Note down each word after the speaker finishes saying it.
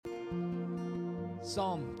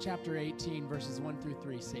Psalm chapter 18, verses 1 through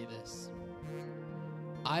 3 say this.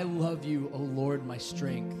 I love you, O Lord, my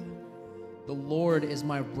strength. The Lord is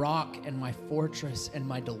my rock and my fortress and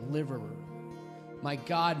my deliverer. My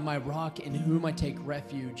God, my rock in whom I take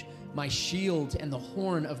refuge, my shield and the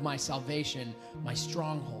horn of my salvation, my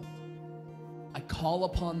stronghold. I call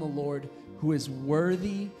upon the Lord who is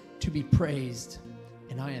worthy to be praised,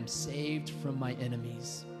 and I am saved from my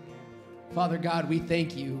enemies. Father God, we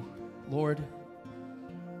thank you, Lord.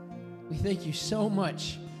 We thank you so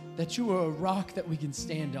much that you are a rock that we can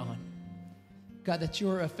stand on. God, that you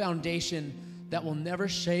are a foundation that will never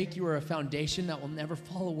shake. You are a foundation that will never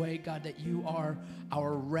fall away. God, that you are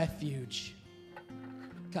our refuge.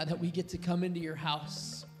 God, that we get to come into your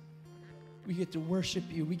house. We get to worship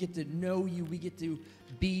you. We get to know you. We get to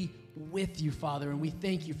be with you, Father, and we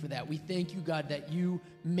thank you for that. We thank you, God, that you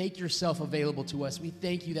make yourself available to us. We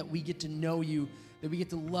thank you that we get to know you, that we get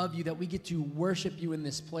to love you, that we get to worship you in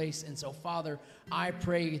this place. And so, Father, I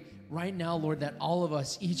pray right now, Lord, that all of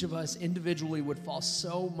us, each of us individually would fall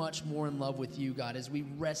so much more in love with you, God, as we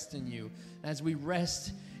rest in you, as we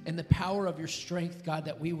rest in the power of your strength, God,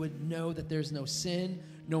 that we would know that there's no sin,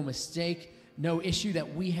 no mistake, no issue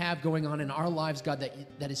that we have going on in our lives, God,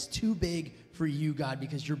 that is too big for you, God,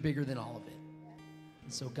 because you're bigger than all of it.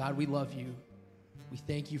 And so, God, we love you. We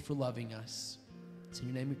thank you for loving us. It's in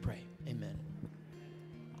your name we pray. Amen.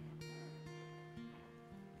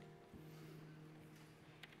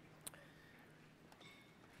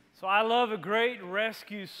 So I love a great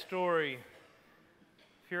rescue story.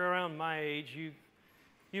 If you're around my age, you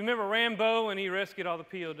remember Rambo when he rescued all the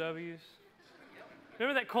POWs?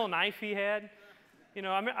 Remember that cool knife he had? You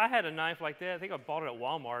know, I had a knife like that. I think I bought it at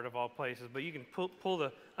Walmart of all places. But you can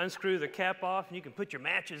unscrew the cap off, and you can put your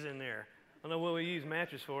matches in there. I don't know what we use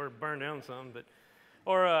matches for, to burn down something, but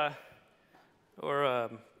or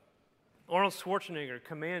Arnold Schwarzenegger,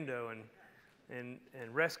 Commando, and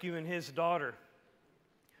rescuing his daughter.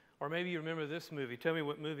 Or maybe you remember this movie. Tell me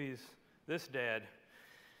what movie is this, Dad?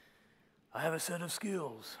 I have a set of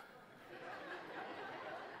skills.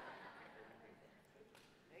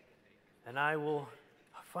 And I will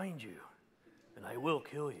find you, and I will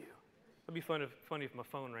kill you. It'd be funny if my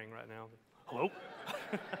phone rang right now. Hello?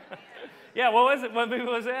 Yeah, what was it? What movie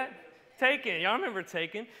was that? Taken. Y'all remember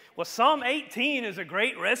Taken? Well, Psalm 18 is a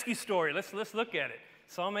great rescue story. Let's look at it.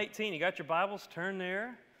 Psalm 18. You got your Bibles? Turn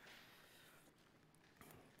there.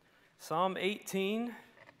 Psalm 18.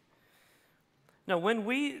 Now, when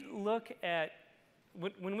we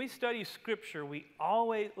study Scripture, we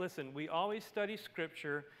always study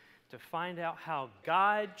Scripture to find out how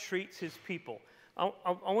God treats his people. I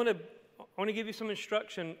want to give you some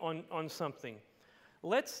instruction on something.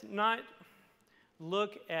 Let's not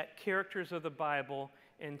look at characters of the Bible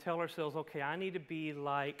and tell ourselves, okay, I need to be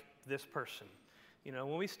like this person. You know,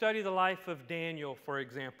 when we study the life of Daniel, for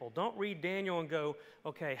example, don't read Daniel and go,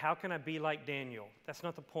 okay, how can I be like Daniel? That's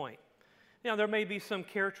not the point. Now, there may be some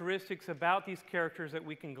characteristics about these characters that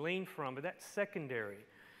we can glean from, but that's secondary.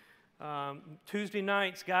 Tuesday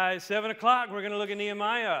nights, guys, 7 o'clock, we're going to look at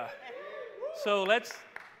Nehemiah. So let's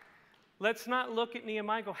not look at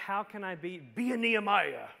Nehemiah and go, how can I be a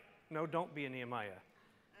Nehemiah? No, don't be a Nehemiah.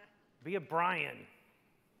 Be a Brian.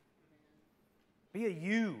 Be a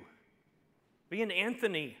you. Be an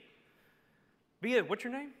Anthony. What's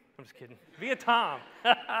your name? I'm just kidding. Be a Tom.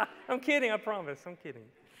 I'm kidding, I promise. I'm kidding.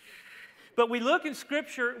 But we look in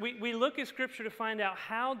Scripture, we look at Scripture to find out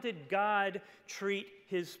how did God treat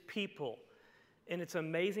his people. And it's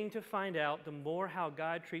amazing to find out the more how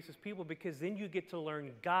God treats his people, because then you get to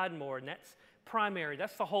learn God more, and that's primary.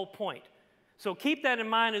 That's the whole point. So keep that in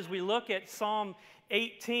mind as we look at Psalm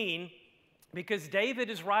 18, because David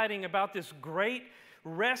is writing about this great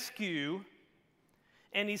rescue,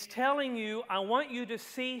 and he's telling you, I want you to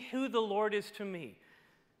see who the Lord is to me.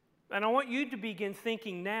 And I want you to begin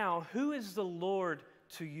thinking now, who is the Lord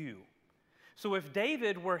to you? So if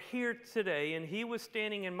David were here today and he was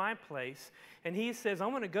standing in my place and he says, I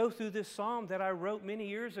want to go through this psalm that I wrote many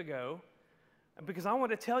years ago because I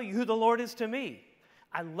want to tell you who the Lord is to me.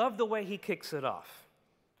 I love the way he kicks it off.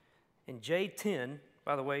 And J10,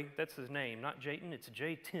 by the way, that's his name, not Jayton, it's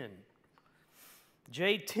J10.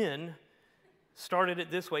 J10 started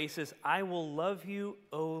it this way. He says, I will love you,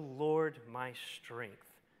 O Lord, my strength.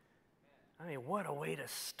 I mean, what a way to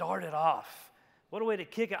start it off. What a way to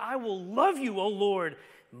kick it. I will love you, O Lord,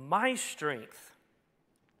 my strength.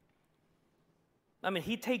 I mean,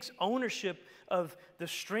 he takes ownership of the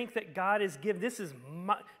strength that God has given. This is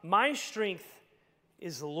my strength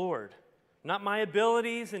is the Lord, not my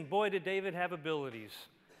abilities. And boy, did David have abilities.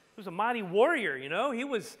 He was a mighty warrior, you know. He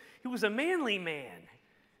was a manly man.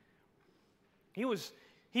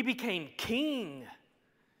 He became king.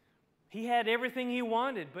 He had everything he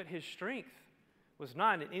wanted, but his strength was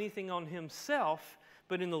not in anything on himself,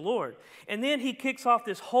 but in the Lord. And then he kicks off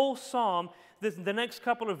this whole psalm. The next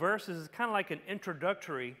couple of verses is kind of like an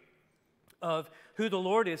introductory of who the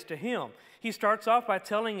Lord is to him. He starts off by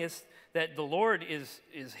telling us that the Lord is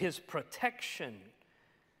his protection.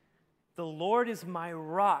 The Lord is my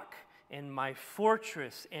rock and my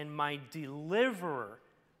fortress and my deliverer,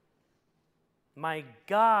 my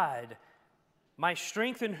God, my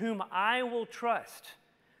strength in whom I will trust.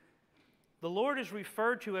 The Lord is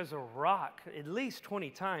referred to as a rock at least 20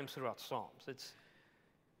 times throughout Psalms.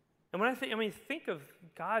 And when think of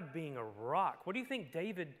God being a rock. What do you think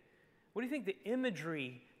the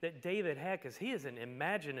imagery that David had? Because he is an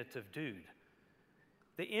imaginative dude.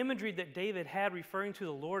 The imagery that David had referring to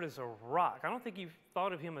the Lord as a rock. I don't think he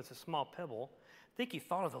thought of him as a small pebble. I think he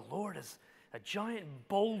thought of the Lord as a giant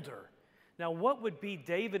boulder. Now, what would be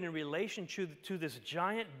David in relation to this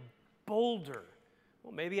giant boulder?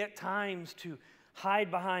 Well, maybe at times to hide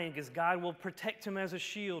behind because God will protect him as a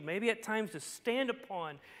shield. Maybe at times to stand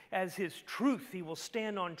upon as his truth. He will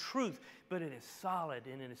stand on truth, but it is solid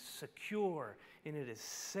and it is secure and it is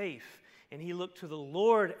safe. And he looked to the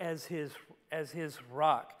Lord as his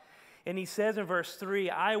rock. And he says in verse 3,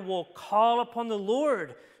 I will call upon the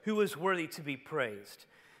Lord who is worthy to be praised.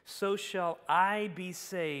 So shall I be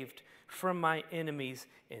saved from my enemies.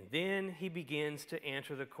 And then he begins to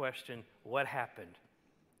answer the question, what happened?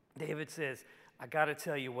 David says, I got to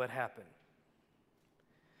tell you what happened.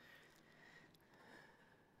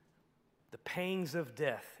 The pangs of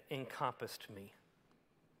death encompassed me,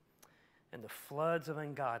 and the floods of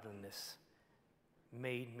ungodliness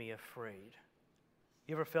made me afraid.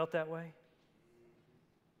 You ever felt that way?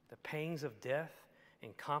 The pangs of death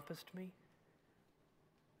encompassed me.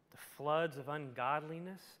 The floods of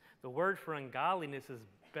ungodliness. The word for ungodliness is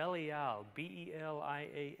Belial,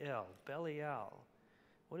 B-E-L-I-A-L, Belial.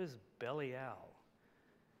 What is Belial?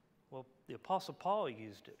 Well, the Apostle Paul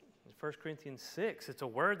used it in 1 Corinthians 6. It's a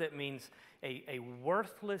word that means a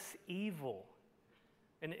worthless evil,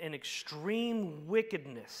 an extreme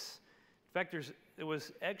wickedness. In fact, there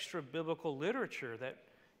was extra biblical literature that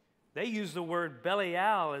they use the word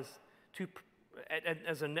Belial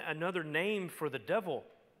as another name for the devil.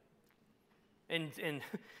 And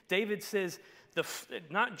David says,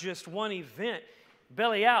 not just one event,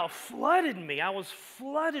 Belial flooded me. I was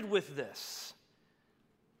flooded with this.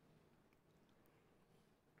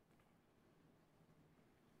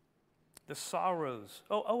 The sorrows.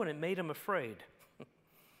 And it made him afraid.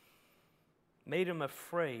 Made him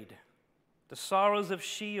afraid. The sorrows of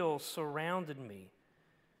Sheol surrounded me.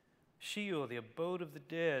 Sheol, the abode of the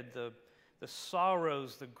dead, the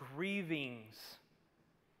sorrows, the grievings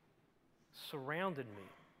surrounded me.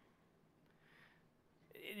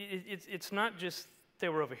 It's not just they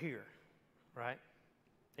were over here, right?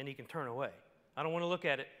 And he can turn away. I don't want to look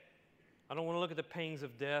at it. I don't want to look at the pangs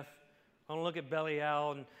of death. I don't look at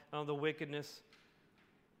Belial and the wickedness.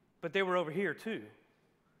 But they were over here too.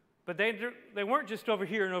 But they weren't just over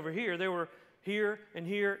here and over here. They were here and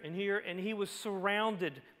here and here, and he was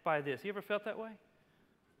surrounded by this. You ever felt that way?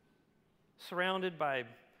 Surrounded by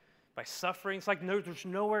suffering. It's like there's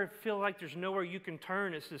nowhere you can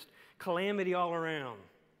turn. It's just calamity all around.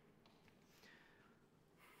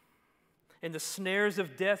 And the snares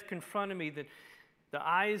of death confronted me, the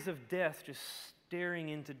eyes of death just staring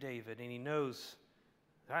into David, and he knows,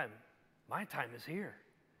 my time is here.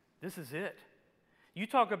 This is it. You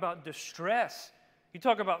talk about distress. You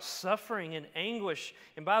talk about suffering and anguish.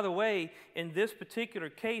 And by the way, in this particular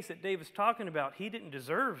case that David's talking about, he didn't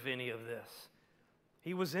deserve any of this.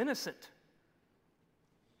 He was innocent.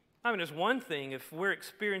 I mean, it's one thing if we're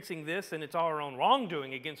experiencing this and it's all our own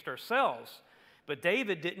wrongdoing against ourselves. But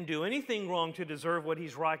David didn't do anything wrong to deserve what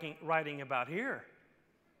he's writing about here.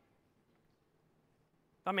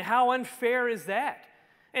 I mean, how unfair is that?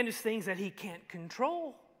 And it's things that he can't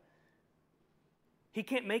control. He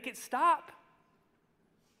can't make it stop.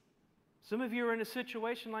 Some of you are in a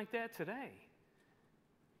situation like that today.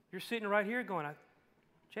 You're sitting right here going,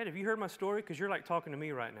 Chad, have you heard my story? Because you're like talking to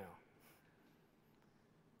me right now.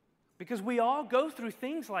 Because we all go through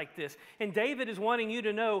things like this. And David is wanting you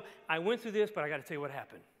to know, I went through this, but I got to tell you what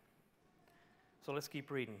happened. So let's keep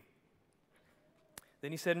reading.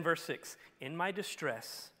 Then he said in verse 6, in my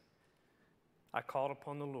distress, I called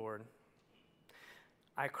upon the Lord.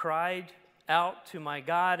 I cried out to my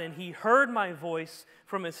God, and he heard my voice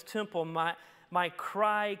from his temple. My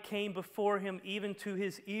cry came before him even to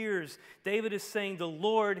his ears. David is saying, the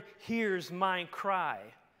Lord hears my cry.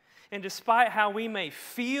 And despite how we may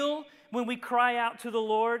feel when we cry out to the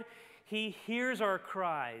Lord, He hears our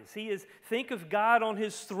cries. Think of God on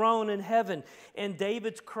his throne in heaven, and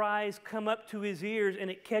David's cries come up to his ears,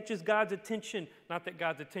 and it catches God's attention. Not that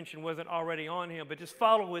God's attention wasn't already on him, but just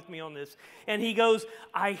follow with me on this. And he goes,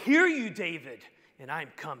 I hear you, David, and I'm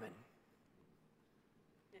coming.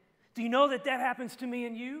 Do you know that happens to me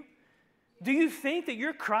and you? Do you think that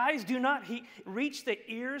your cries do not reach the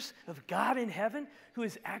ears of God in heaven, who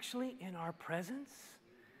is actually in our presence?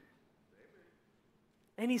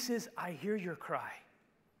 And he says, I hear your cry.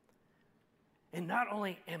 And not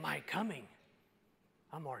only am I coming,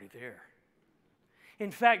 I'm already there.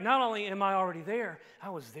 In fact, not only am I already there,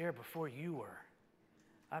 I was there before you were.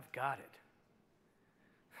 I've got it.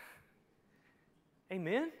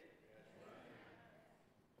 Amen?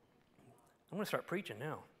 I'm going to start preaching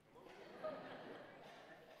now.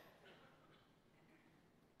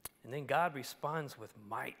 And then God responds with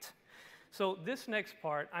might. So this next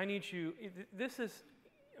part, I need you, this is,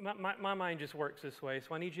 my mind just works this way,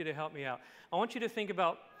 so I need you to help me out. I want you to think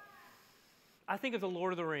about, I think of the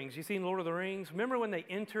Lord of the Rings. You seen Lord of the Rings? Remember when they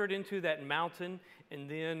entered into that mountain, and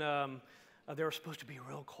then they were supposed to be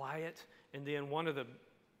real quiet, and then one of the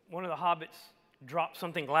hobbits dropped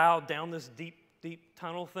something loud down this deep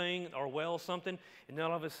tunnel thing, or well something, and then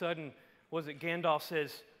all of a sudden, was it Gandalf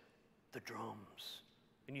says, the drums.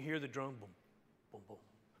 And you hear the drum, boom, boom, boom,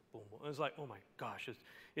 boom, boom. It's like, oh my gosh,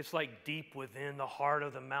 it's like deep within the heart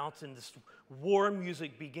of the mountain. This war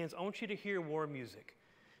music begins. I want you to hear war music,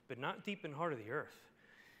 but not deep in the heart of the earth,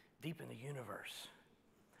 deep in the universe.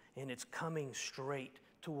 And it's coming straight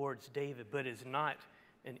towards David, but it's not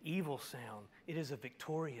an evil sound. It is a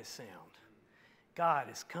victorious sound. God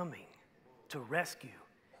is coming to rescue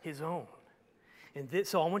his own. And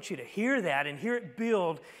so I want you to hear that and hear it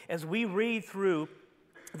build as we read through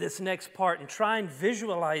this next part and try and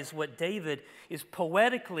visualize what David is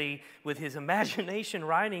poetically, with his imagination,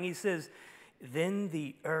 writing. He says, then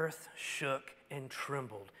the earth shook and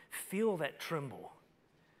trembled. Feel that tremble.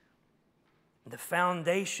 The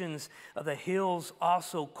foundations of the hills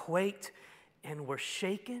also quaked and were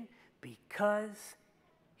shaken because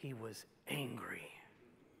he was angry.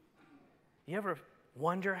 You ever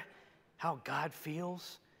wonder how God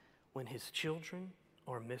feels when his children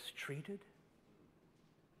are mistreated?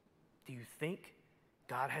 Do you think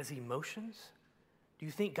God has emotions? Do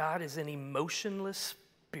you think God is an emotionless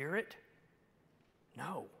spirit?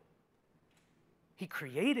 No. He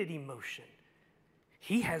created emotion.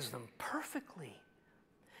 He has them perfectly.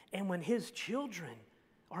 And when his children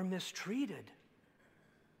are mistreated,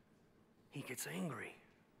 he gets angry.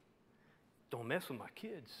 Don't mess with my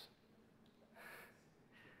kids.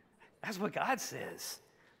 That's what God says.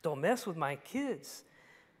 Don't mess with my kids.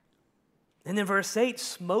 And then verse 8,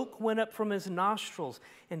 smoke went up from his nostrils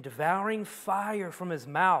and devouring fire from his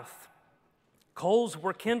mouth. Coals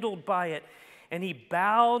were kindled by it, and he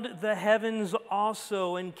bowed the heavens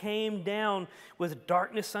also and came down with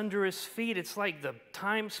darkness under his feet. It's like the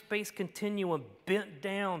time-space continuum bent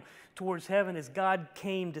down towards heaven as God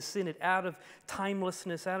came, descended out of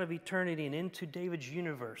timelessness, out of eternity, and into David's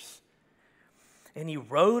universe. And he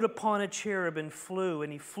rode upon a cherub and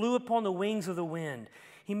he flew upon the wings of the wind.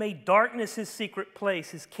 He made darkness his secret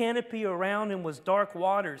place. His canopy around him was dark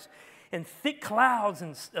waters and thick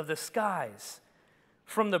clouds of the skies.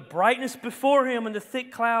 From the brightness before him and his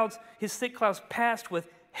thick clouds passed with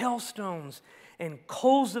hailstones and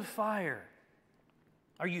coals of fire.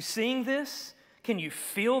 Are you seeing this? Can you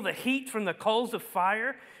feel the heat from the coals of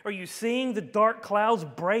fire? Are you seeing the dark clouds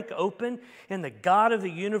break open and the God of the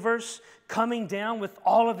universe coming down with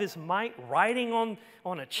all of his might, riding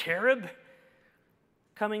on a cherub,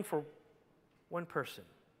 coming for one person?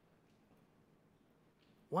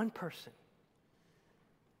 One person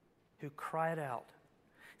who cried out.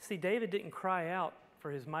 See, David didn't cry out for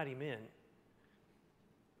his mighty men.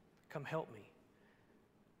 Come help me.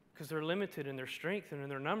 Because they're limited in their strength and in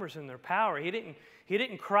their numbers and their power. He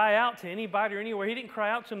didn't cry out to anybody or anywhere. He didn't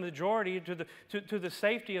cry out to the majority, to the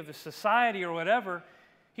safety of the society or whatever.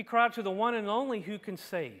 He cried out to the one and only who can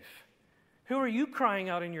save. Who are you crying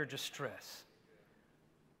out in your distress?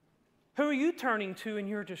 Who are you turning to in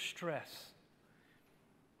your distress?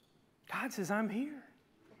 God says, I'm here.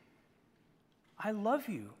 I love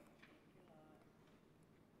you.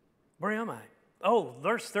 Where am I? Oh,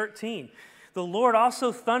 verse 13. The Lord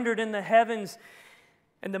also thundered in the heavens,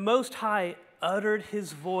 and the Most High uttered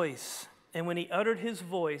his voice. And when he uttered his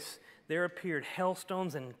voice, there appeared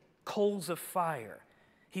hailstones and coals of fire.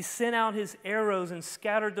 He sent out his arrows and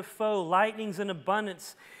scattered the foe, lightnings in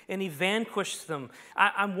abundance, and he vanquished them.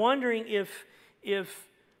 I'm wondering if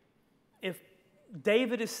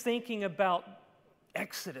David is thinking about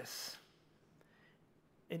Exodus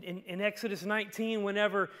In Exodus 19,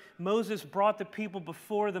 whenever Moses brought the people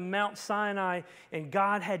before the Mount Sinai, and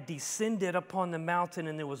God had descended upon the mountain,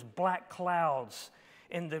 and there was black clouds,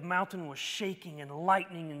 and the mountain was shaking, and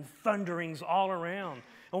lightning and thunderings all around.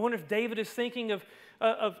 I wonder if David is thinking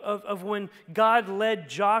of when God led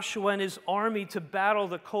Joshua and his army to battle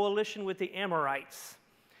the coalition with the Amorites.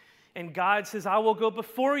 And God says, I will go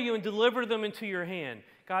before you and deliver them into your hand.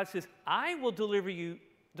 God says, I will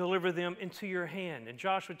deliver them into your hand. In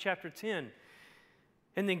Joshua chapter 10.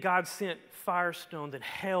 And then God sent firestones and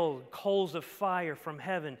hail, coals of fire from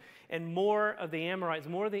heaven. And more of the Amorites,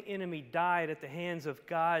 more of the enemy died at the hands of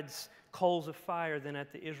God's coals of fire than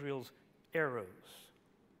at the Israel's arrows.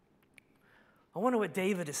 I wonder what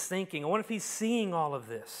David is thinking. I wonder if he's seeing all of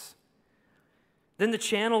this. Then the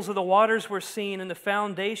channels of the waters were seen, and the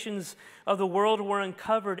foundations of the world were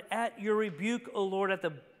uncovered at your rebuke, O Lord, at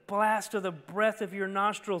the blast of the breath of your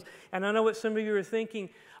nostrils. And I know what some of you are thinking.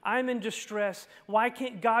 I'm in distress. Why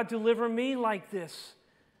can't God deliver me like this?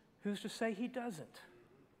 Who's to say he doesn't?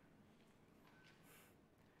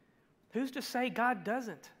 Who's to say God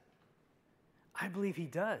doesn't? I believe he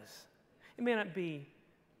does. It may not be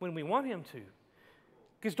when we want him to.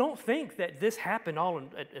 Because don't think that this happened all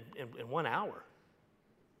in 1 hour.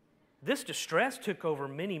 This distress took over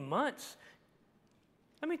many months.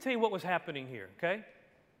 Let me tell you what was happening here, okay?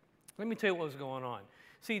 Let me tell you what was going on.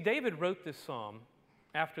 See, David wrote this psalm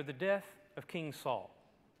after the death of King Saul.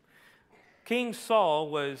 King Saul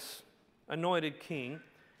was anointed king.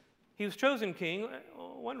 He was chosen king,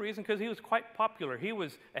 one reason, because he was quite popular. He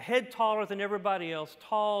was a head taller than everybody else,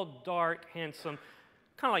 tall, dark, handsome,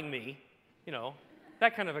 kind of like me, you know,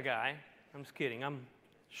 that kind of a guy. I'm just kidding. I'm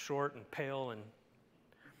short and pale and...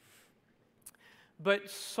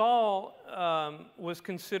 But Saul was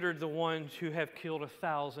considered the one to have killed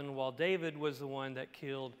 1,000, while David was the one that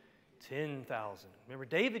killed 10,000. Remember,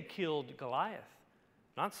 David killed Goliath,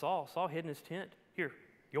 not Saul. Saul hid in his tent. Here,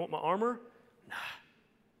 you want my armor? Nah,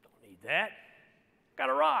 don't need that.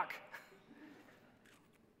 Got a rock.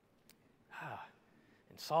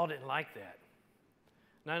 And Saul didn't like that.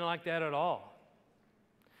 And I didn't like that at all.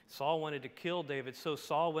 Saul wanted to kill David, so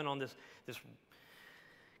Saul went on this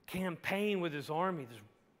campaign with his army, this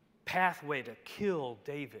pathway to kill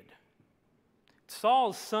David.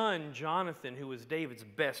 Saul's son, Jonathan, who was David's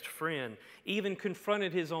best friend, even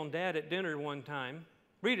confronted his own dad at dinner one time.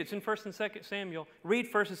 Read it. It's in 1st and 2nd Samuel.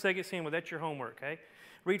 Read 1st and 2nd Samuel. That's your homework, okay?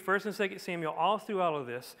 Read 1st and 2nd Samuel all through all of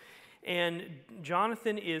this. And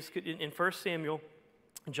Jonathan is, in 1 Samuel,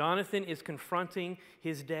 Jonathan is confronting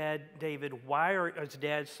his dad, David. His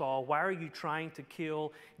dad, Saul, why are you trying to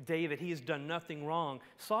kill David? He has done nothing wrong.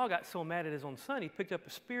 Saul got so mad at his own son, he picked up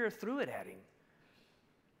a spear, threw it at him.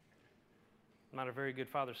 Not a very good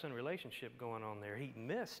father-son relationship going on there. He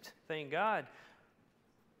missed, thank God.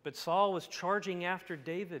 But Saul was charging after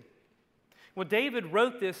David. Well, David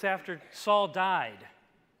wrote this after Saul died.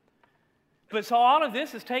 But so all of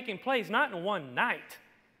this is taking place not in one night.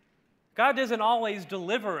 God doesn't always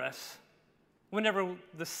deliver us whenever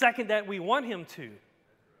the second that we want him to.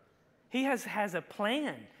 He has a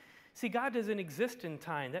plan. See, God doesn't exist in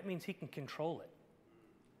time. That means he can control it.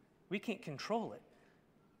 We can't control it.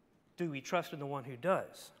 Do we trust in the one who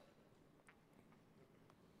does?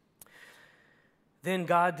 Then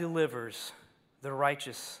God delivers the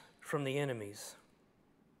righteous from the enemies.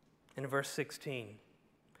 In verse 16,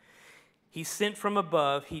 he sent from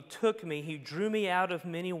above, he took me, he drew me out of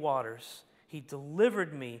many waters. He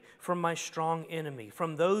delivered me from my strong enemy,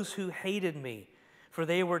 from those who hated me, for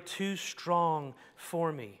they were too strong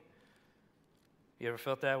for me. You ever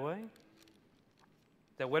felt that way?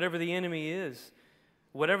 That whatever the enemy is,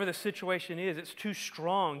 whatever the situation is, it's too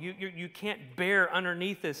strong. You can't bear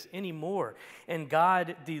underneath this anymore. And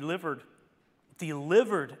God delivered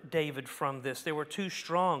David from this. They were too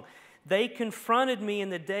strong. They confronted me in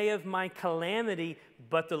the day of my calamity,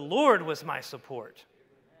 but the Lord was my support.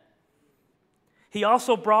 He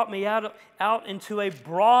also brought me out into a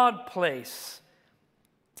broad place.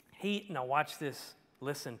 Now watch this,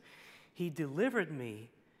 listen. He delivered me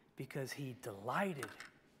because he delighted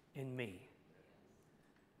in me.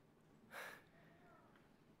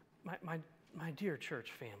 My dear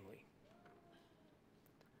church family,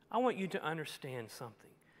 I want you to understand something.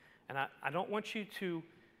 And I don't want you to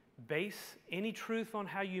base any truth on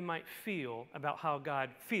how you might feel about how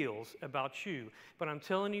God feels about you. But I'm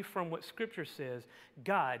telling you from what Scripture says,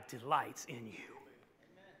 God delights in you.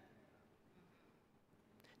 Amen.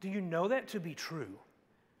 Do you know that to be true?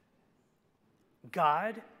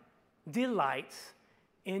 God delights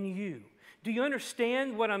in you. Do you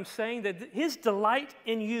understand what I'm saying? That his delight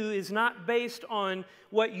in you is not based on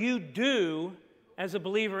what you do as a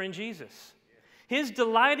believer in Jesus. His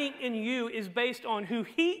delighting in you is based on who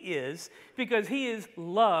He is, because He is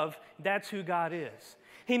love. That's who God is.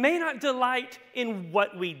 He may not delight in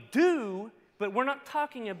what we do, but we're not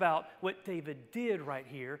talking about what David did right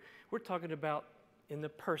here. We're talking about in the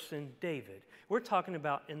person David. We're talking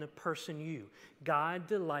about in the person you. God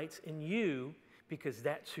delights in you because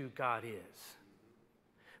that's who God is.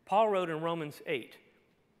 Paul wrote in Romans 8.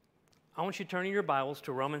 I want you to turn in your Bibles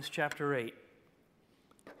to Romans chapter 8.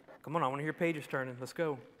 Come on, I want to hear pages turning. Let's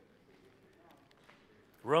go.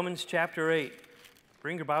 Romans chapter 8.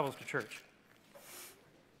 Bring your Bibles to church.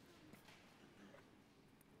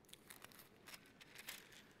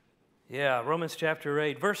 Yeah, Romans chapter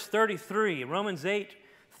 8, verse 33. Romans 8,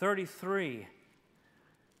 33.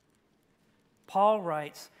 Paul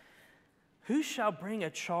writes, "Who shall bring a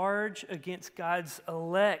charge against God's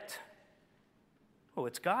elect?" Oh,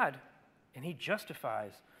 it's God, and He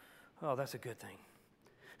justifies. Oh, that's a good thing.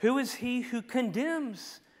 Who is he who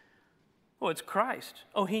condemns? Oh, it's Christ.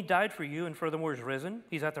 Oh, He died for you and furthermore is risen.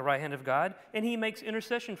 He's at the right hand of God, and He makes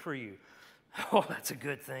intercession for you. Oh, that's a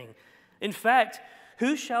good thing. In fact,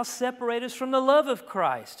 who shall separate us from the love of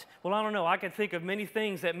Christ? Well, I don't know. I can think of many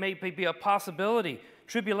things that may be a possibility.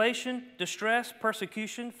 Tribulation, distress,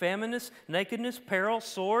 persecution, famine, nakedness, peril,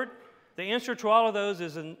 sword. The answer to all of those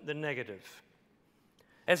is in the negative.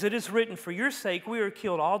 As it is written, for your sake we are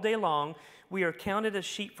killed all day long. We are counted as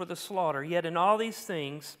sheep for the slaughter. Yet in all these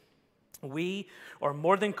things we are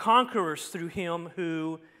more than conquerors through Him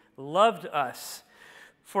who loved us.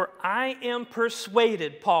 For I am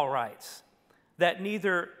persuaded, Paul writes, that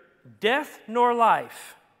neither death nor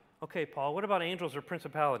life. Okay, Paul, what about angels or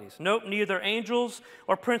principalities? Nope, neither angels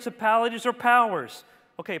or principalities or powers.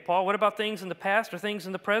 Okay, Paul, what about things in the past or things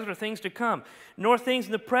in the present or things to come? Nor things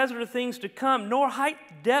in the present or things to come, nor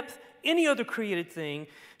height, depth, any other created thing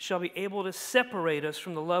shall be able to separate us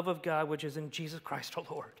from the love of God which is in Jesus Christ our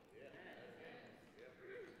Lord.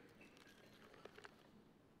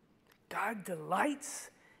 God delights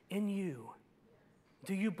in you.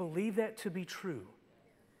 Do you believe that to be true?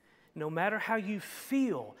 No matter how you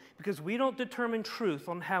feel, because we don't determine truth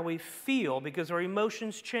on how we feel because our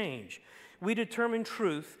emotions change. We determine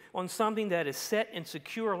truth on something that is set and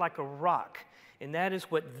secure like a rock. And that is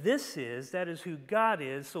what this is. That is who God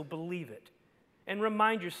is, so believe it. And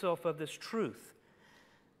remind yourself of this truth.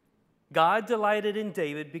 God delighted in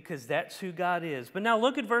David because that's who God is. But now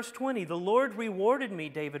look at verse 20. The Lord rewarded me,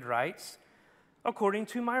 David writes, according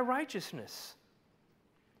to my righteousness.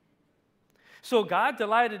 So God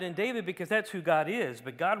delighted in David because that's who God is,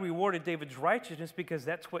 but God rewarded David's righteousness because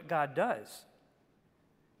that's what God does.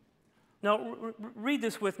 Now, read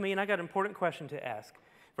this with me, and I got an important question to ask.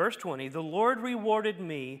 Verse 20, the Lord rewarded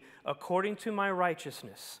me according to my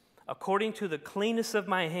righteousness. According to the cleanness of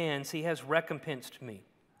my hands, He has recompensed me.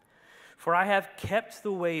 For I have kept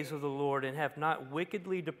the ways of the Lord and have not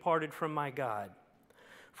wickedly departed from my God.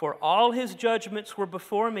 For all His judgments were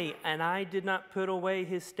before me, and I did not put away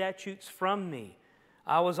His statutes from me.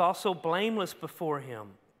 I was also blameless before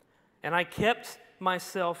Him, and I kept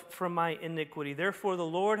myself from my iniquity. Therefore the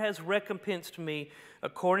Lord has recompensed me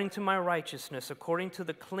according to my righteousness, according to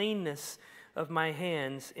the cleanness of my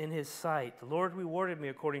hands in His sight. The Lord rewarded me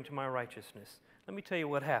according to my righteousness. Let me tell you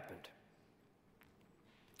what happened.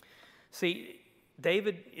 See,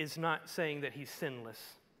 David is not saying that he's sinless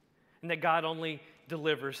and that God only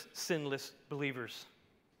delivers sinless believers.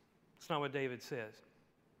 That's not what David says.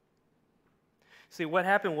 See, what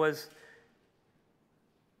happened was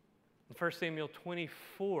in 1 Samuel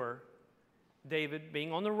 24, David,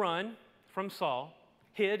 being on the run from Saul,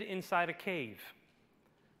 hid inside a cave.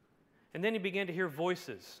 And then he began to hear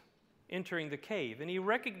voices entering the cave, and he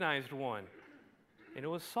recognized one, and it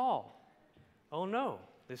was Saul. Oh no,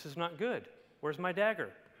 this is not good. Where's my dagger?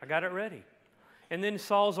 I got it ready. And then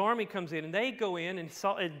Saul's army comes in, and they go in,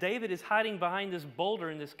 and David is hiding behind this boulder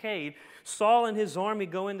in this cave. Saul and his army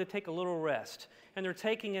go in to take a little rest, and they're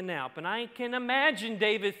taking a nap. And I can imagine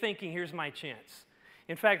David thinking, here's my chance.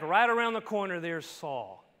 In fact, right around the corner, there's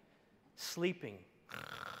Saul, sleeping.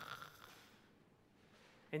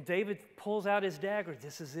 And David pulls out his dagger.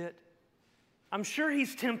 This is it. I'm sure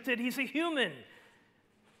he's tempted. He's a human.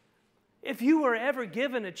 If you were ever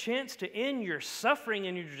given a chance to end your suffering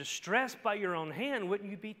and your distress by your own hand,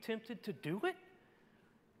 wouldn't you be tempted to do it?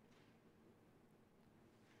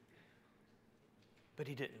 But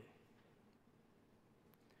he didn't.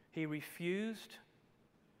 He refused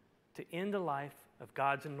to end the life of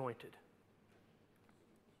God's anointed.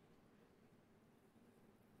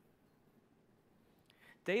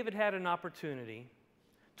 David had an opportunity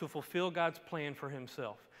to fulfill God's plan for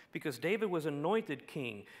himself. because David was anointed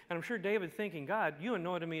king. And I'm sure David thinking, God, you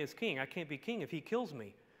anointed me as king. I can't be king if he kills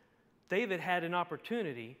me. David had an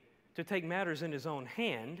opportunity to take matters in his own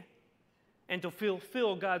hand and to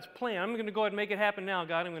fulfill God's plan. I'm going to go ahead and make it happen now,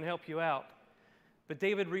 God. I'm going to help you out. But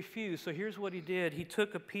David refused. So here's what he did. He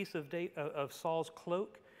took a piece of Saul's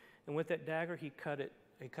cloak, and with that dagger, he cut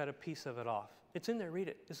a piece of it off. It's in there. Read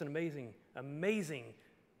it. It's an amazing, amazing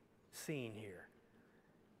scene here.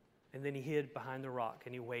 And then he hid behind the rock,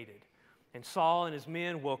 and he waited. And Saul and his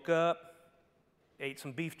men woke up, ate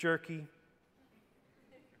some beef jerky,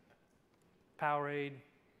 Powerade,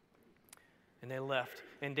 and they left.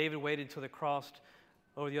 And David waited until they crossed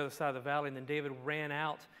over the other side of the valley, and then David ran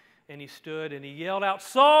out, and he stood, and he yelled out,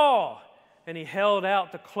 Saul! And he held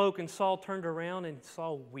out the cloak, and Saul turned around, and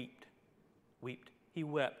Saul wept. He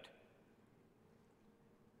wept.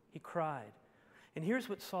 He cried. And here's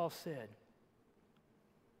what Saul said.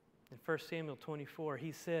 In 1 Samuel 24,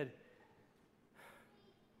 he said,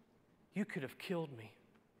 you could have killed me.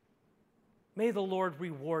 May the Lord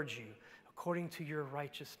reward you according to your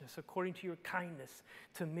righteousness, according to your kindness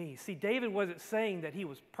to me. See, David wasn't saying that he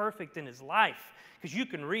was perfect in his life, because you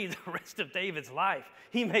can read the rest of David's life.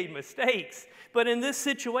 He made mistakes. But in this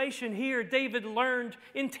situation here, David learned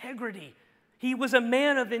integrity. He was a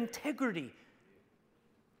man of integrity.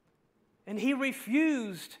 And he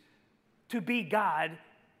refused to be God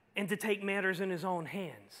and to take matters in his own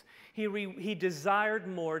hands. He desired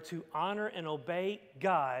more to honor and obey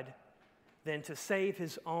God than to save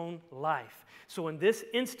his own life. So in this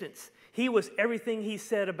instance, he was everything he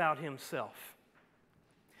said about himself.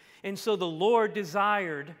 And so the Lord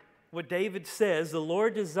desired, what David says, the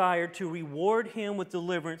Lord desired to reward him with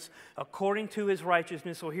deliverance according to his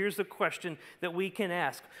righteousness. So here's the question that we can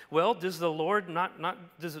ask. Well, does the Lord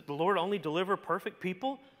only deliver perfect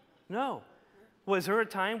people? No. Was there a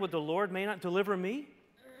time where the Lord may not deliver me?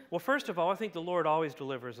 Well, first of all, I think the Lord always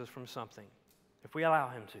delivers us from something, if we allow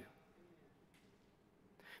him to.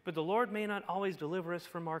 But the Lord may not always deliver us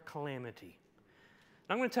from our calamity.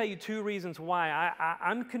 And I'm going to tell you two reasons why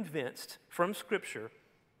I'm convinced from Scripture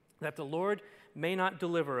that the Lord may not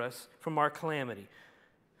deliver us from our calamity.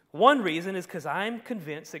 One reason is because I'm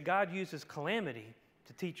convinced that God uses calamity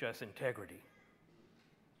to teach us integrity.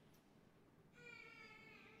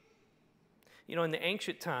 You know, in the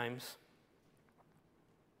ancient times,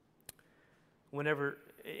 whenever,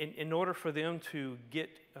 in order for them to get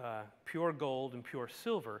pure gold and pure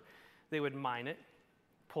silver, they would mine it,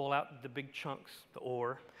 pull out the big chunks, the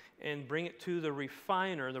ore, and bring it to the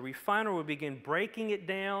refiner. The refiner would begin breaking it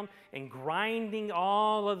down and grinding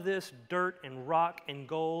all of this dirt and rock and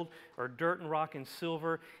gold, or dirt and rock and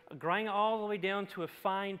silver, grinding all the way down to a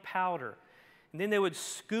fine powder. And then they would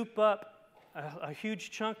scoop up a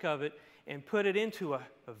huge chunk of it and put it into a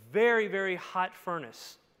very, very hot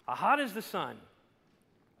furnace, hot as the sun.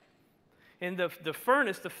 And the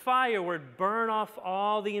furnace, the fire, would burn off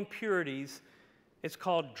all the impurities. It's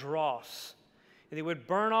called dross. And they would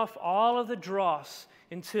burn off all of the dross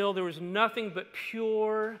until there was nothing but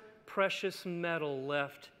pure, precious metal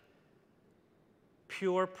left.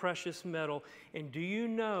 Pure, precious metal. And do you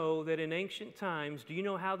know that in ancient times, do you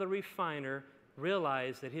know how the refiner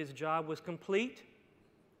realized that his job was complete?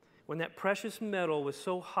 When that precious metal was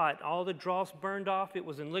so hot, all the dross burned off, it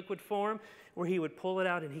was in liquid form, where he would pull it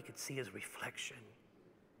out and he could see his reflection.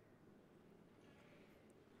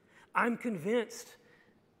 I'm convinced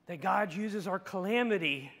that God uses our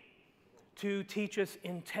calamity to teach us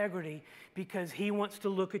integrity, because he wants to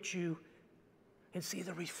look at you and see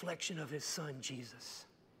the reflection of his Son, Jesus.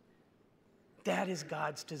 That is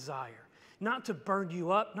God's desire. Not to burn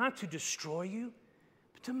you up, not to destroy you,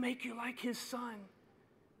 but to make you like his Son.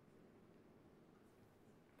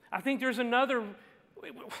 I think there's another,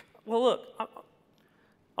 well, look,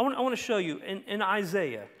 I want to show you in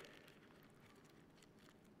Isaiah.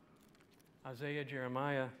 Isaiah,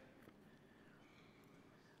 Jeremiah.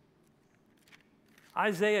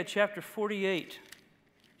 Isaiah chapter 48.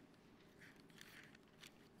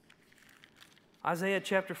 Isaiah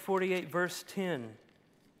chapter 48, verse 10.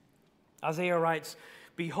 Isaiah writes,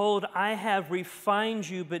 "Behold, I have refined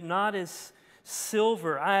you, but not as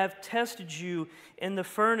silver. I have tested you in the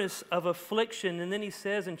furnace of affliction." And then he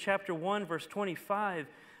says in chapter 1, verse 25,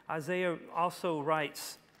 Isaiah also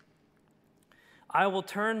writes,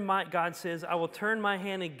 God says, "I will turn my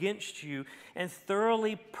hand against you and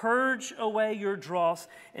thoroughly purge away your dross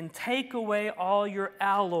and take away all your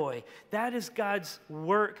alloy." That is God's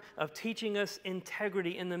work of teaching us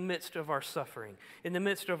integrity in the midst of our suffering, in the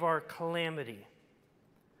midst of our calamity.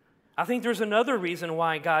 I think there's another reason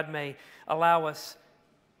why God may allow us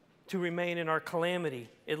to remain in our calamity,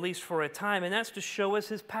 at least for a time, and that's to show us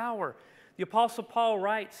His power. The Apostle Paul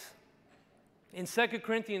writes in 2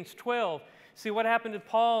 Corinthians 12, see what happened to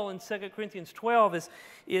Paul in 2 Corinthians 12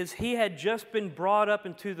 is he had just been brought up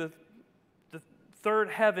into the third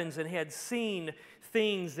heavens and had seen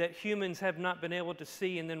things that humans have not been able to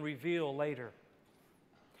see and then reveal later.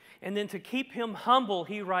 And then to keep him humble,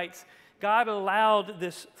 he writes, God allowed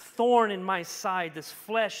this thorn in my side, this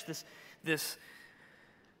flesh, this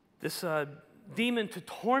demon to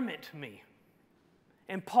torment me.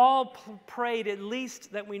 And Paul prayed, at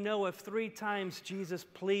least that we know of 3 times, Jesus,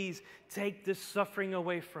 please take this suffering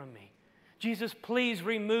away from me. Jesus, please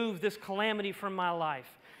remove this calamity from my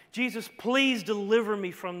life. Jesus, please deliver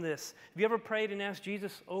me from this. Have you ever prayed and asked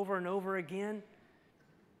Jesus over and over again?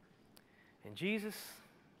 And Jesus,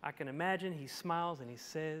 I can imagine, He smiles and He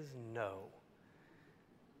says no.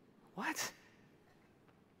 What?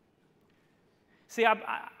 See,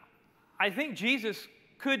 I think Jesus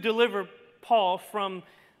could deliver Paul from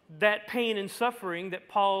that pain and suffering that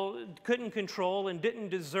Paul couldn't control and didn't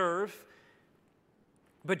deserve.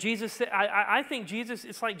 But Jesus said, I think Jesus,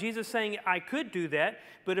 it's like Jesus saying, I could do that,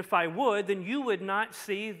 but if I would, then you would not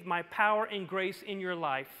see my power and grace in your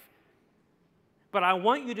life. But I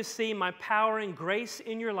want you to see my power and grace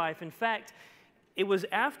in your life. In fact, it was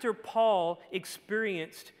after Paul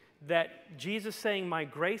experienced that Jesus saying, my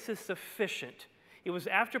grace is sufficient. It was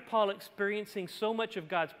after Paul experiencing so much of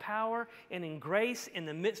God's power and in grace in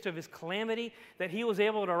the midst of his calamity that he was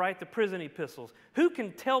able to write the prison epistles. Who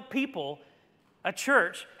can tell people, a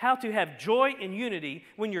church, how to have joy and unity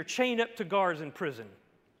when you're chained up to guards in prison?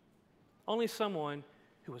 Only someone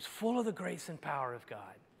who is full of the grace and power of God.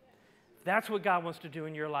 That's what God wants to do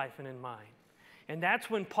in your life and in mine. And that's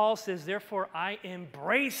when Paul says, therefore, I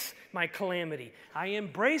embrace my calamity. I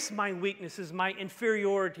embrace my weaknesses, my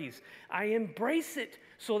inferiorities. I embrace it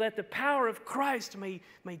so that the power of Christ may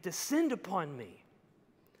descend upon me.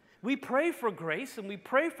 We pray for grace and we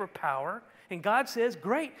pray for power, and God says,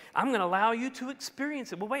 great, I'm going to allow you to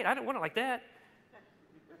experience it. Well, wait, I don't want it like that.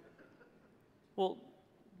 Well,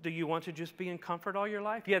 do you want to just be in comfort all your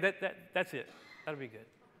life? Yeah, that's it. That'll be good.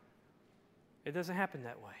 It doesn't happen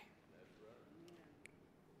that way.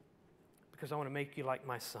 Because I want to make you like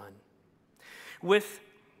my Son. With,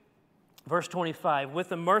 verse 25, with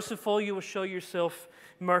the merciful you will show yourself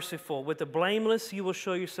merciful. With the blameless you will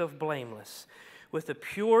show yourself blameless. With the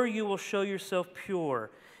pure you will show yourself pure.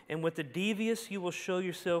 And with the devious you will show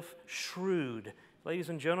yourself shrewd. Ladies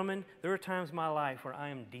and gentlemen, there are times in my life where I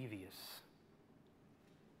am devious.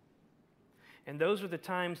 And those are the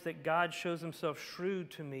times that God shows Himself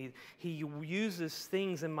shrewd to me. He uses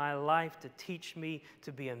things in my life to teach me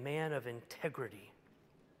to be a man of integrity.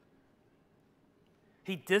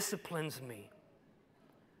 He disciplines me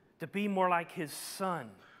to be more like His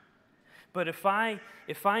Son. But if I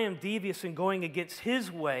am devious and going against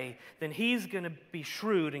His way, then He's going to be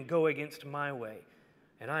shrewd and go against my way.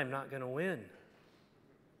 And I'm not going to win.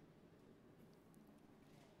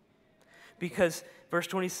 Because, verse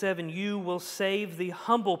 27, you will save the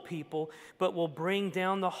humble people, but will bring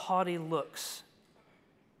down the haughty looks.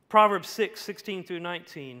 Proverbs 6:16 through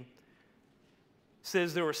 19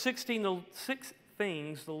 says there were 6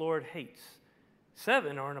 things the Lord hates.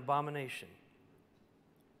 7 are an abomination.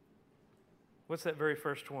 What's that very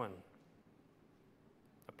first one?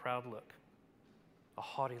 A proud look, a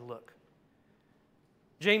haughty look.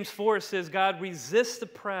 James 4 says, God resists the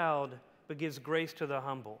proud, but gives grace to the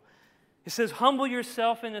humble. It says, humble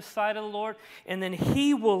yourself in the sight of the Lord, and then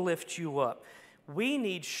He will lift you up. We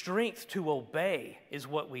need strength to obey is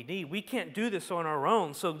what we need. We can't do this on our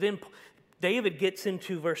own. So then David gets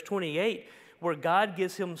into verse 28, where God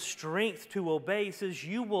gives him strength to obey. He says,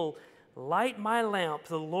 you will light my lamp.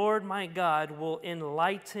 The Lord my God will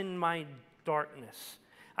enlighten my darkness.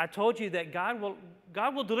 I told you that God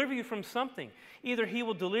will deliver you from something. Either He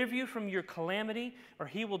will deliver you from your calamity, or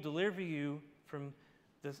He will deliver you from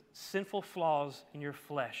the sinful flaws in your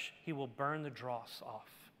flesh. He will burn the dross off.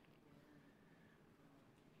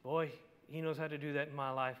 Boy, He knows how to do that in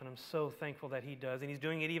my life, and I'm so thankful that He does. And He's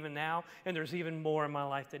doing it even now, and there's even more in my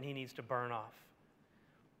life that He needs to burn off.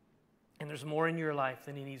 And there's more in your life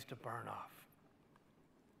than He needs to burn off.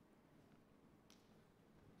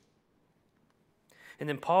 And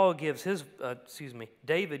then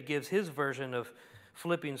David gives his version of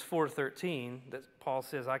Philippians 4:13, that Paul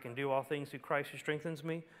says, I can do all things through Christ who strengthens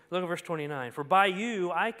me. Look at verse 29. For by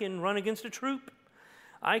you I can run against a troop,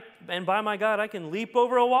 and by my God I can leap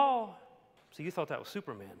over a wall. So you thought that was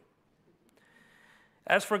Superman.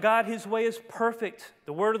 As for God, his way is perfect.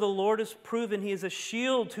 The word of the Lord is proven. He is a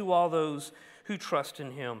shield to all those who trust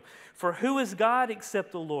in him. For who is God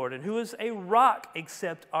except the Lord? And who is a rock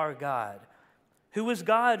except our God? Who is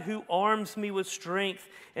God who arms me with strength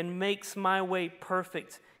and makes my way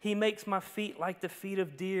perfect? He makes my feet like the feet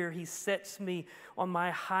of deer. He sets me on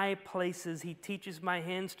my high places. He teaches my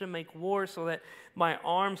hands to make war so that my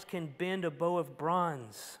arms can bend a bow of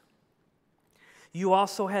bronze. You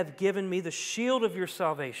also have given me the shield of your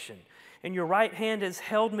salvation, and your right hand has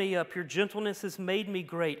held me up. Your gentleness has made me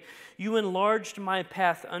great. You enlarged my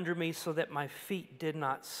path under me so that my feet did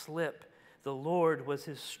not slip. The Lord was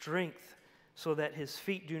his strength so that his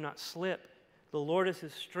feet do not slip. The Lord is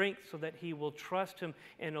his strength so that he will trust him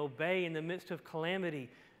and obey in the midst of calamity.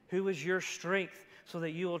 Who is your strength so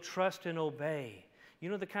that you will trust and obey? You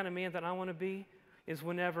know the kind of man that I want to be? Is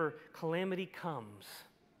whenever calamity comes,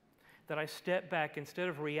 that I step back. Instead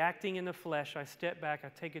of reacting in the flesh, I step back, I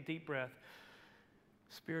take a deep breath.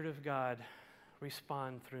 Spirit of God,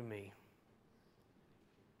 respond through me.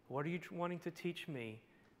 What are you wanting to teach me,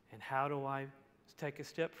 and how do I take a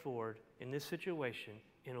step forward in this situation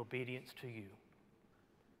in obedience to you?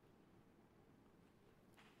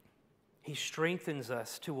 He strengthens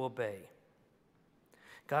us to obey.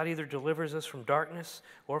 God either delivers us from darkness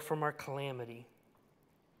or from our calamity.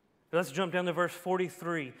 Let's jump down to verse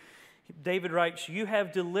 43. David writes, you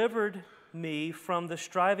have delivered me from the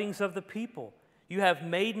strivings of the people. You have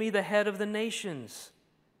made me the head of the nations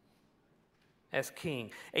as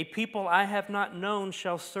king. A people I have not known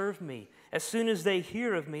shall serve me. As soon as they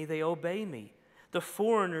hear of me, they obey me. The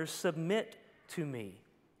foreigners submit to me.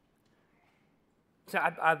 So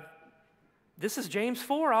this is James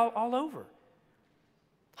 4 all over.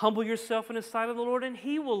 Humble yourself in the sight of the Lord, and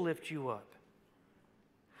he will lift you up.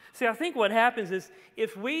 See, I think what happens is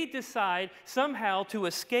if we decide somehow to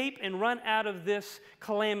escape and run out of this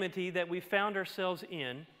calamity that we found ourselves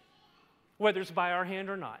in, whether it's by our hand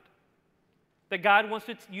or not, that God wants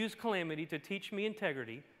to use calamity to teach me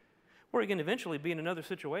integrity, we're going to eventually be in another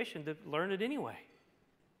situation to learn it anyway.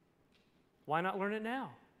 Why not learn it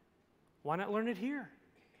now? Why not learn it here?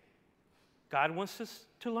 God wants us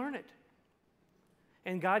to learn it.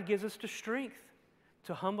 And God gives us the strength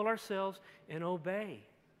to humble ourselves and obey,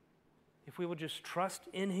 if we will just trust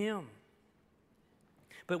in him.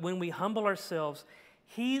 But when we humble ourselves,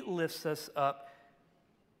 he lifts us up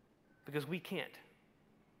because we can't.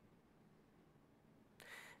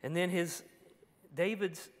 And then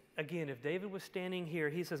David's, again, if David was standing here,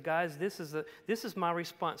 he says, guys, this is my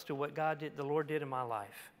response to what the Lord did in my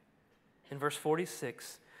life. In verse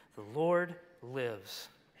 46, the Lord lives.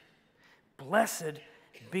 Blessed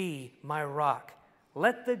be my rock.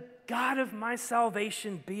 Let the God of my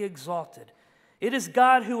salvation be exalted. It is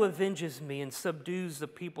God who avenges me and subdues the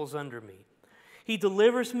peoples under me. He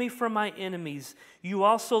delivers me from my enemies. You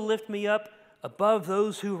also lift me up above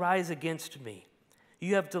those who rise against me.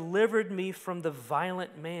 You have delivered me from the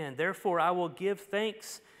violent man. Therefore, I will give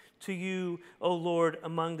thanks to you, O Lord,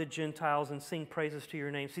 among the Gentiles, and sing praises to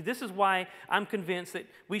your name. See, this is why I'm convinced that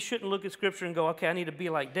we shouldn't look at Scripture and go, okay, I need to be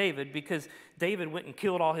like David, because David went and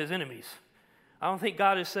killed all his enemies. I don't think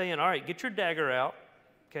God is saying, all right, get your dagger out,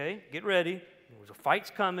 okay, get ready. There's a fight's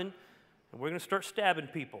coming, and we're going to start stabbing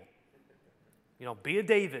people. You know, be a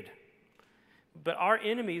David. But our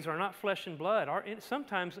enemies are not flesh and blood.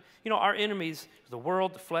 Sometimes, our enemies, the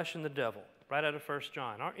world, the flesh, and the devil, right out of 1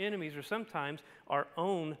 John. Our enemies are sometimes our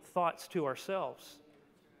own thoughts to ourselves.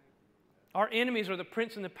 Our enemies are the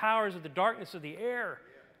prince and the powers of the darkness of the air.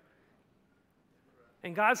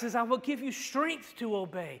 And God says, I will give you strength to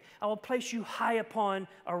obey. I will place you high upon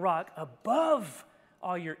a rock above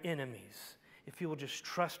all your enemies if you will just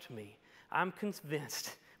trust me. I'm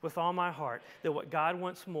convinced with all my heart that what God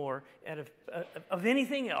wants more of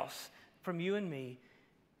anything else from you and me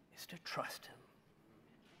is to trust him.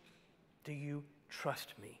 Do you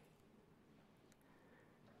trust me?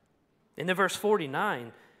 In the verse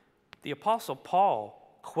 49, the Apostle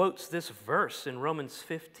Paul quotes this verse in Romans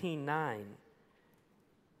 15:9.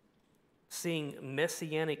 Seeing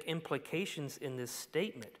messianic implications in this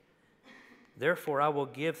statement. Therefore, I will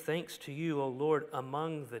give thanks to you, O Lord,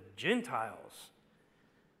 among the Gentiles,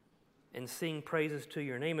 and sing praises to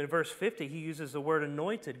your name. In verse 50, he uses the word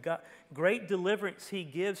anointed. God, great deliverance he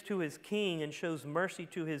gives to his king and shows mercy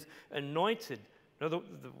to his anointed. Now, the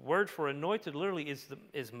word for anointed literally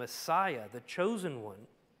is Messiah, the chosen one.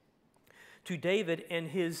 To David and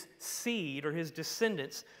his seed or his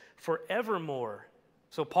descendants forevermore.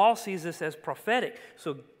 So Paul sees this as prophetic.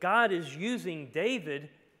 So God is using David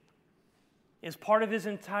as part of his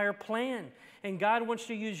entire plan. And God wants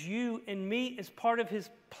to use you and me as part of his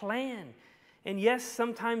plan. And yes,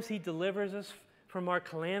 sometimes he delivers us from our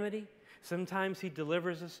calamity. Sometimes he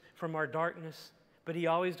delivers us from our darkness. But he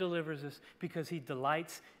always delivers us because he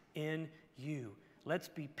delights in you. Let's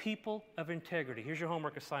be people of integrity. Here's your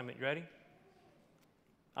homework assignment. You ready?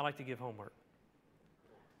 I like to give homework.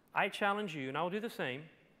 I challenge you, and I will do the same.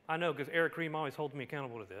 I know because Eric Ream always holds me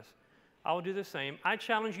accountable to this. I will do the same. I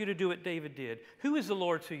challenge you to do what David did. Who is the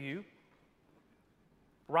Lord to you?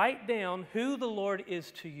 Write down who the Lord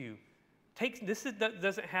is to you.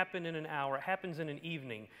 Doesn't happen in an hour. It happens in an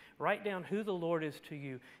evening. Write down who the Lord is to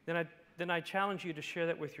you. Then I challenge you to share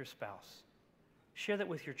that with your spouse. Share that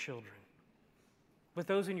with your children. With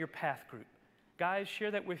those in your path group. Guys,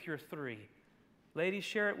 share that with your 3. Ladies,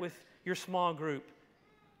 share it with your small group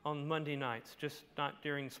on Monday nights. Just not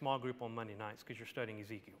during small group on Monday nights because you're studying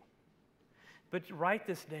Ezekiel. But write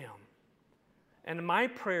this down. And my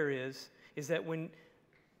prayer is that when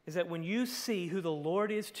you see who the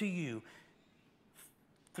Lord is to you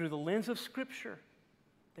through the lens of Scripture,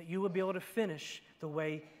 that you will be able to finish the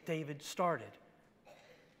way David started.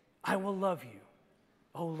 I will love you,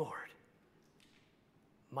 O Lord,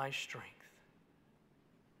 my strength.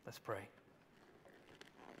 Let's pray.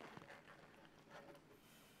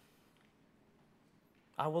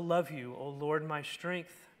 I will love you, O Lord, my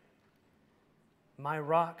strength, my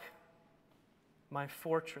rock, my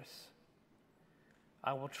fortress.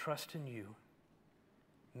 I will trust in you.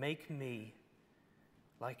 Make me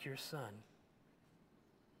like your Son.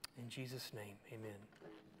 In Jesus' name, amen.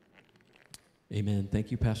 Amen.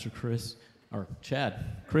 Thank you, Pastor Chris. Or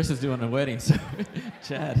Chad. Chris is doing a wedding, so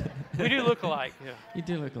Chad. We do look alike, yeah. You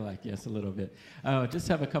do look alike, yes, a little bit. Just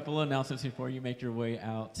have a couple of announcements before you make your way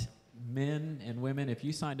out. Men and women, if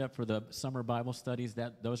you signed up for the summer Bible studies,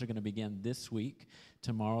 those are going to begin this week.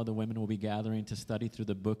 Tomorrow, the women will be gathering to study through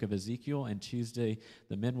the book of Ezekiel, and Tuesday,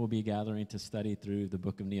 the men will be gathering to study through the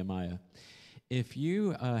book of Nehemiah. If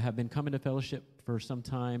you have been coming to fellowship for some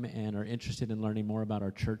time and are interested in learning more about our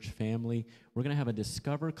church family, we're going to have a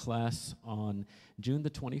Discover class on June the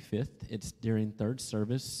 25th. It's during third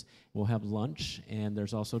service. We'll have lunch, and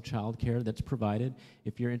there's also childcare that's provided.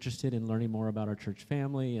 If you're interested in learning more about our church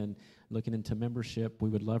family and looking into membership, we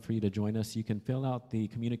would love for you to join us. You can fill out the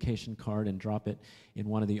communication card and drop it in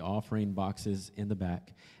one of the offering boxes in the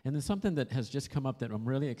back. And then something that has just come up that I'm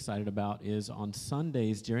really excited about is on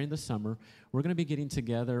Sundays during the summer, we're going to be getting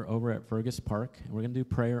together over at Fergus Park, and we're going to do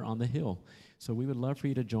prayer on the hill. So we would love for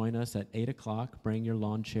you to join us at 8 o'clock. Bring your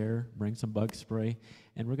lawn chair, bring some bug spray,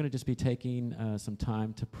 and we're going to just be taking some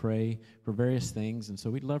time to pray for various things. And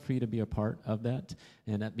so we'd love for you to be a part of that,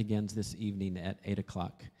 and that begins this evening at 8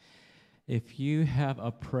 o'clock. If you have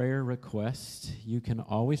a prayer request, you can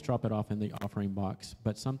always drop it off in the offering box,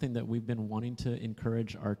 but something that we've been wanting to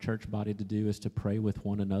encourage our church body to do is to pray with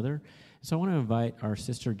one another. So I want to invite our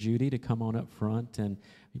sister Judy to come on up front, and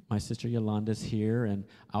my sister Yolanda's here, and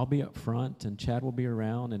I'll be up front, and Chad will be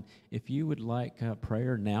around. And if you would like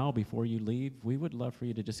prayer now before you leave, we would love for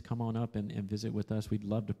you to just come on up and visit with us. We'd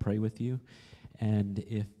love to pray with you. And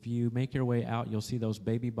if you make your way out, you'll see those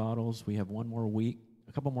baby bottles. We have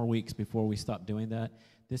a couple more weeks before we stop doing that.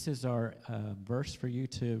 This is our verse for you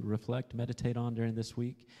to reflect, meditate on during this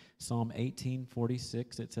week. Psalm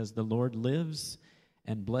 18:46. It says, "The Lord lives,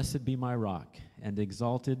 and blessed be my rock, and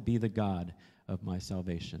exalted be the God of my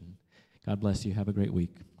salvation." God bless you. Have a great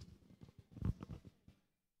week.